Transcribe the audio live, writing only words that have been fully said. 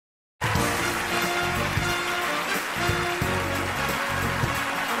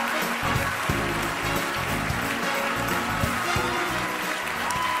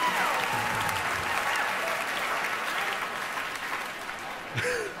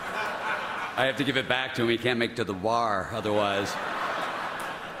I have to give it back to him. He can't make it to the bar otherwise.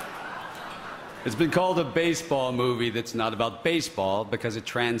 It's been called a baseball movie that's not about baseball because it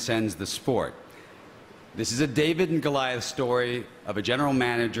transcends the sport. This is a David and Goliath story of a general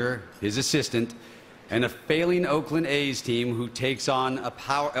manager, his assistant, and a failing Oakland A's team who takes on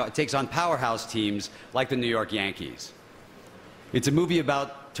powerhouse teams like the New York Yankees. It's a movie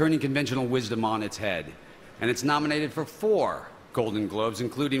about turning conventional wisdom on its head, and it's nominated for 4 Golden Globes,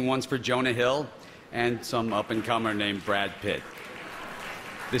 including ones for Jonah Hill and some up-and-comer named Brad Pitt.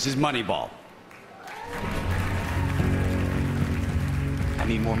 This is Moneyball. I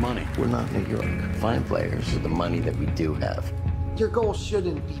need more money. We're not New York. Fine players with the money that we do have. Your goal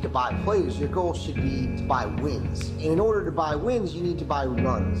shouldn't be to buy players. Your goal should be to buy wins. And in order to buy wins, you need to buy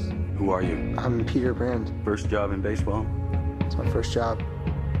runs. Who are you? I'm Peter Brand. First job in baseball? It's my first job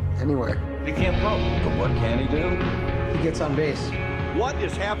anywhere. He can't throw. But what can he do? He gets on base. What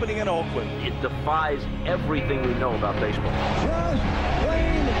is happening in Oakland? It defies everything we know about baseball. Just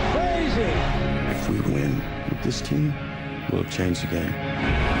plain crazy. If we win with this team, we'll change the game.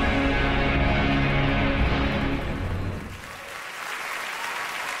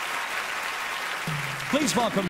 Please welcome